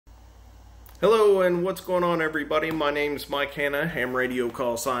Hello and what's going on, everybody? My name's Mike Hanna, ham radio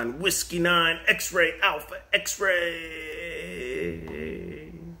call sign Whiskey 9 X-Ray Alpha X-Ray.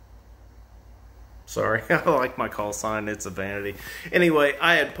 Sorry, I like my call sign, it's a vanity. Anyway,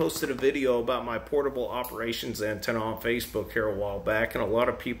 I had posted a video about my portable operations antenna on Facebook here a while back, and a lot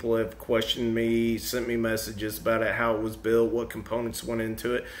of people have questioned me, sent me messages about it, how it was built, what components went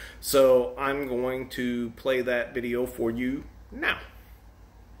into it. So I'm going to play that video for you now.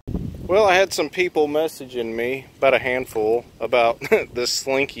 Well, I had some people messaging me, about a handful, about this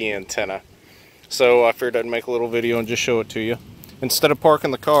Slinky antenna. So I figured I'd make a little video and just show it to you. Instead of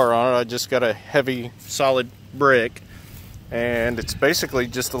parking the car on it, I just got a heavy, solid brick. And it's basically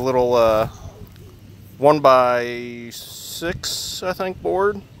just a little 1x6, I think,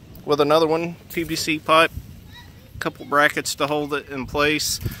 board with another one, PVC pipe, a couple brackets to hold it in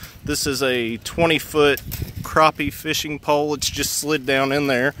place. This is a 20-foot crappie fishing pole. It's just slid down in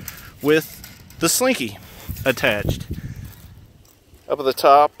there with the Slinky attached. Up at the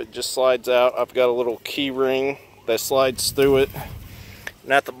top, it just slides out. I've got a little key ring that slides through it.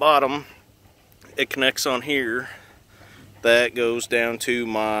 And at the bottom, it connects on here. That goes down to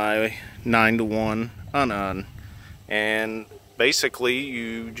my 9-to-1 on. And basically,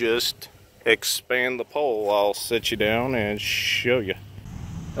 you just expand the pole. I'll sit you down and show you.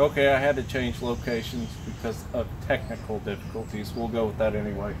 Okay, I had to change locations because of technical difficulties. We'll go with that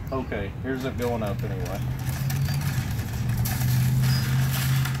anyway. Okay, here's it going up anyway.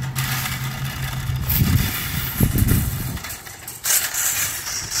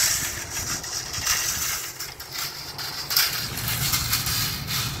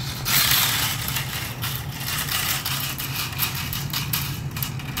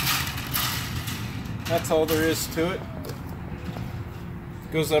 That's all there is to it.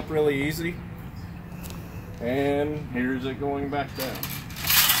 Goes up really easy, and here's it going back down.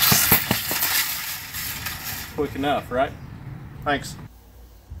 Quick enough, right? Thanks.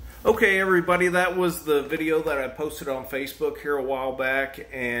 Okay, everybody, that was the video that I posted on Facebook here a while back,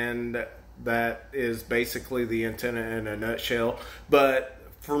 and that is basically the antenna in a nutshell. But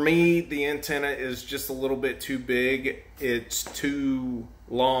for me, the antenna is just a little bit too big. It's too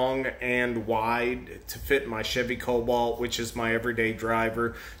long and wide to fit my Chevy Cobalt, which is my everyday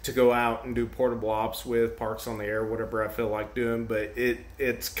driver, to go out and do portable ops with, parks on the air, whatever I feel like doing. But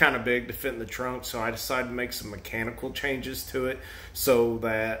it's kind of big to fit in the trunk, so I decided to make some mechanical changes to it so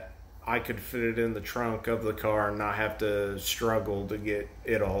that I could fit it in the trunk of the car and not have to struggle to get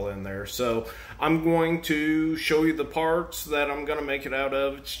it all in there. So I'm going to show you the parts that I'm going to make it out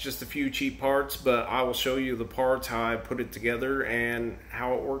of. It's just a few cheap parts, but I will show you the parts, how I put it together, and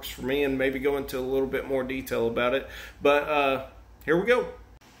how it works for me, and maybe go into a little bit more detail about it. But here we go.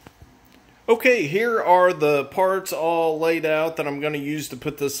 Okay, here are the parts all laid out that I'm going to use to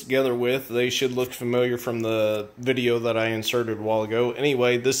put this together with. They should look familiar from the video that I inserted a while ago.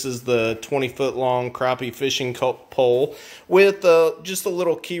 Anyway, this is the 20-foot long crappie fishing pole with just a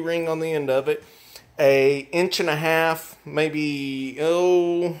little key ring on the end of it. A 1.5 inch, maybe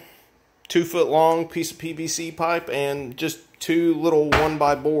 2-foot long piece of PVC pipe, and just two little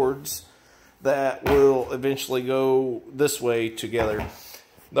 1x boards that will eventually go this way together.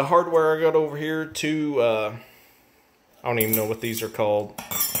 The hardware I got over here, I don't even know what these are called,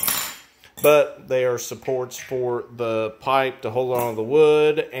 but they are supports for the pipe to hold on to the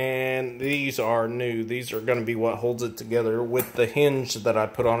wood, and these are new. These are going to be what holds it together with the hinge that I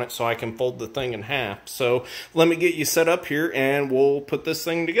put on it so I can fold the thing in half. So let me get you set up here and we'll put this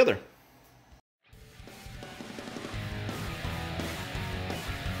thing together.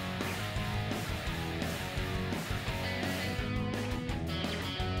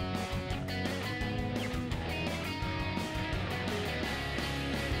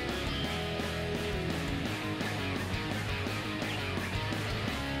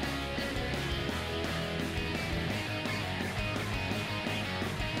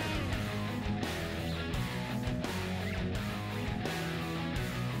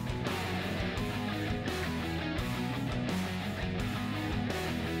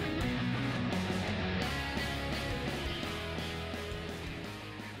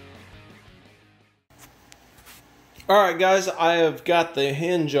 Alright guys, I have got the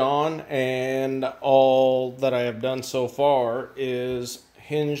hinge on, and all that I have done so far is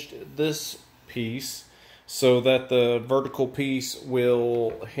hinged this piece so that the vertical piece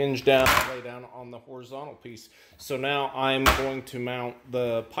will hinge down and lay down on the horizontal piece. So now I'm going to mount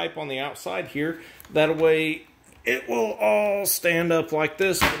the pipe on the outside here. That way it will all stand up like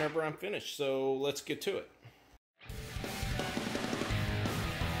this whenever I'm finished. So let's get to it.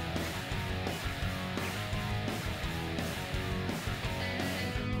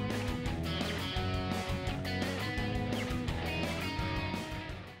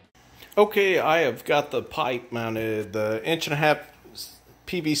 Okay, I have got the pipe mounted, the 1.5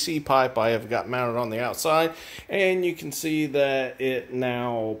 PVC pipe I have got mounted on the outside, and you can see that it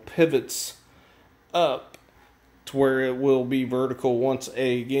now pivots up to where it will be vertical once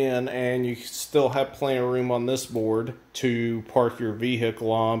again, and you still have plenty of room on this board to park your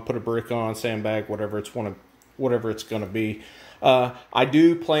vehicle on, put a brick on, sandbag, whatever it's going to be. I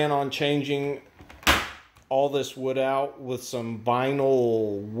do plan on changing all this wood out with some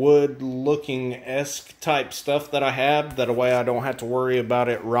vinyl wood looking esque type stuff that I have, that way I don't have to worry about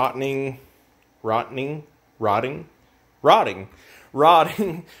it rotting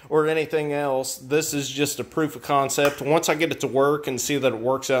or anything else. This is just a proof of concept. Once I get it to work and see that it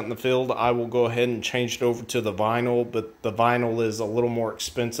works out in the field, I will go ahead and change it over to the vinyl, but the vinyl is a little more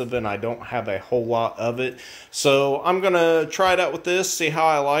expensive and I don't have a whole lot of it. So I'm going to try it out with this, see how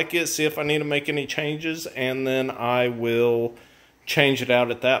I like it, see if I need to make any changes, and then I will change it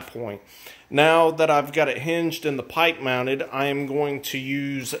out at that point. Now that I've got it hinged and the pipe mounted, I am going to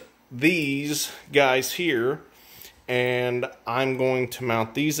use these guys here, and I'm going to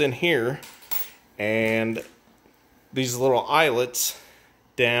mount these in here and these little eyelets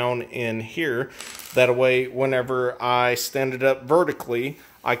down in here. That way, whenever I stand it up vertically,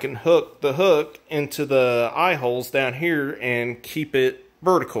 I can hook the hook into the eye holes down here and keep it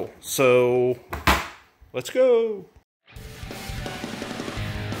vertical. So let's go.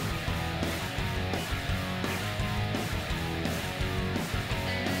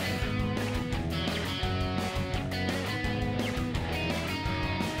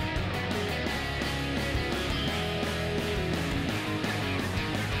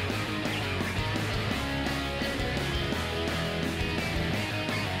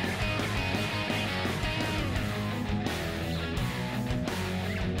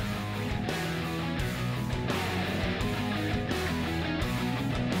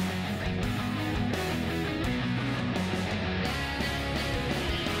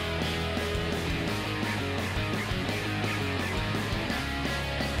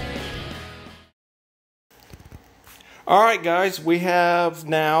 Alright guys, we have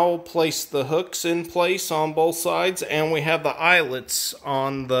now placed the hooks in place on both sides, and we have the eyelets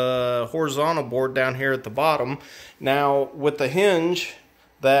on the horizontal board down here at the bottom. Now with the hinge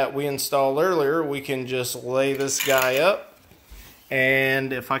that we installed earlier, we can just lay this guy up,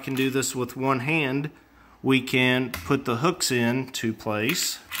 and if I can do this with one hand, we can put the hooks into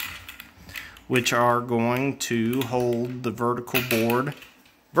place, which are going to hold the vertical board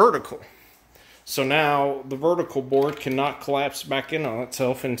vertical. So now the vertical board cannot collapse back in on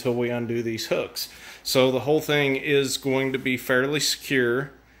itself until we undo these hooks. So the whole thing is going to be fairly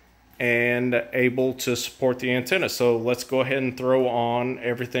secure and able to support the antenna. So let's go ahead and throw on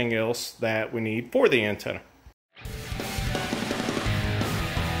everything else that we need for the antenna.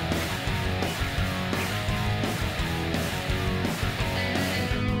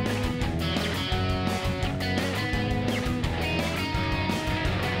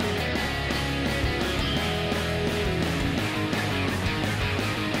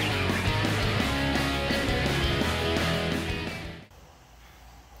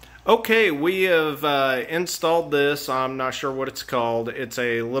 Okay, we have installed this. I'm not sure what it's called. It's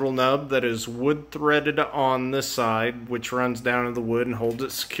a little nub that is wood threaded on this side, which runs down into the wood and holds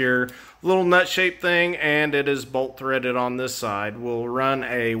it secure. Little nut-shaped thing, and it is bolt threaded on this side. We'll run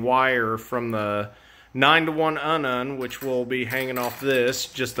a wire from the 9-to-1 unun, which will be hanging off this,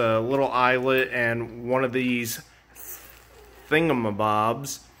 just a little eyelet and one of these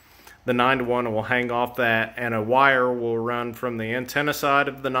thingamabobs. The 9-to-1 will hang off that, and a wire will run from the antenna side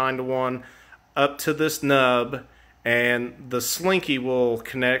of the 9-to-1 up to this nub, and the Slinky will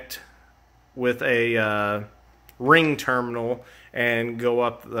connect with a ring terminal and go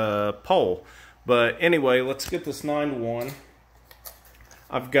up the pole. But anyway, let's get this 9-to-1.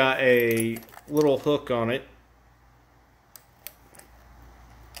 I've got a little hook on it,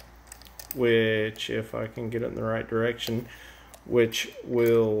 which, if I can get it in the right direction, which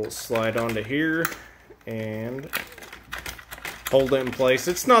will slide onto here and hold it in place.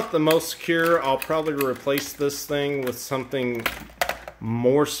 It's not the most secure. I'll probably replace this thing with something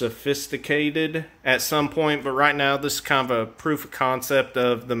more sophisticated at some point, but right now this is kind of a proof of concept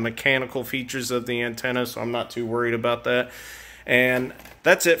of the mechanical features of the antenna, so I'm not too worried about that. And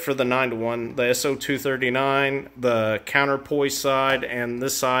that's it for the 9-to-1, the SO239, the counterpoise side, and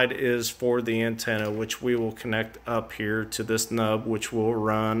this side is for the antenna, which we will connect up here to this nub, which will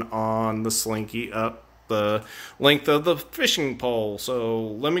run on the Slinky up the length of the fishing pole. So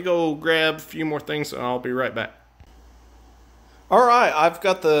let me go grab a few more things and I'll be right back. Alright, I've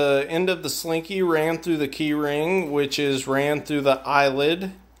got the end of the Slinky ran through the key ring, which is ran through the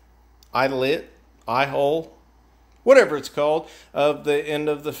eyelid eye hole, whatever it's called, of the end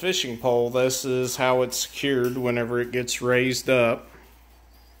of the fishing pole. This is how it's secured whenever it gets raised up.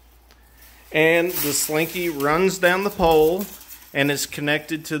 And the Slinky runs down the pole and is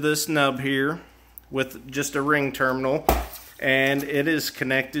connected to this nub here with just a ring terminal. And it is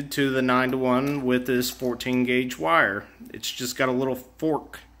connected to the 9-to-1 with this 14 gauge wire. It's just got a little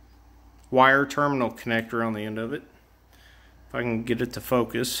fork wire terminal connector on the end of it. If I can get it to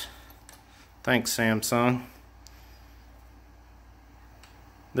focus. Thanks, Samsung.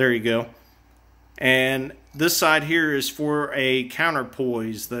 There you go. And this side here is for a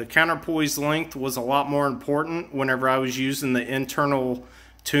counterpoise. The counterpoise length was a lot more important whenever I was using the internal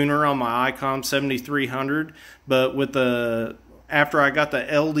tuner on my Icom 7300, but with the after I got the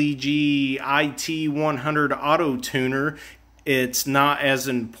LDG IT100 auto tuner, it's not as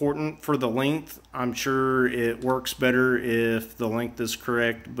important for the length. I'm sure it works better if the length is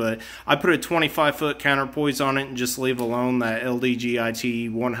correct, but I put a 25-foot counterpoise on it and just leave alone. That LDG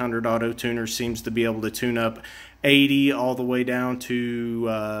IT100 auto tuner seems to be able to tune up 80 all the way down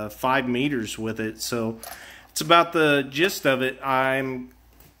to 5 meters with it. So it's about the gist of it. I'm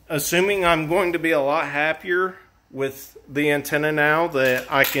assuming I'm going to be a lot happier with the antenna now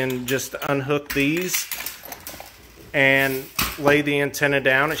that I can just unhook these and lay the antenna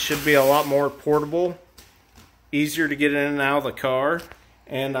down. It should be a lot more portable, easier to get in and out of the car,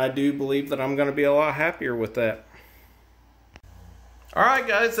 and I do believe that I'm going to be a lot happier with that. Alright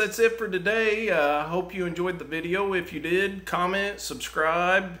guys, that's it for today. I hope you enjoyed the video. If you did, comment,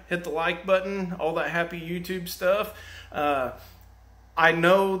 subscribe, hit the like button, all that happy YouTube stuff. I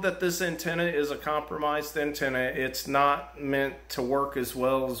know that this antenna is a compromised antenna. It's not meant to work as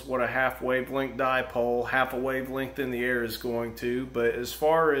well as what a half wavelength dipole, half a wavelength in the air is going to. But as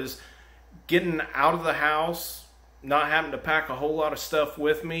far as getting out of the house, not having to pack a whole lot of stuff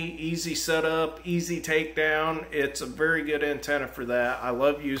with me, easy setup, easy takedown, it's a very good antenna for that. I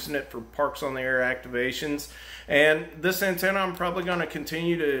love using it for parks on the air activations. And this antenna, I'm probably going to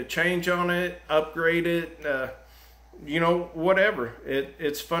continue to change on it, upgrade it, you know, whatever.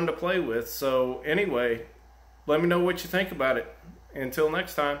 It's fun to play with. So anyway, let me know what you think about it. Until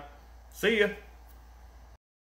next time, see ya.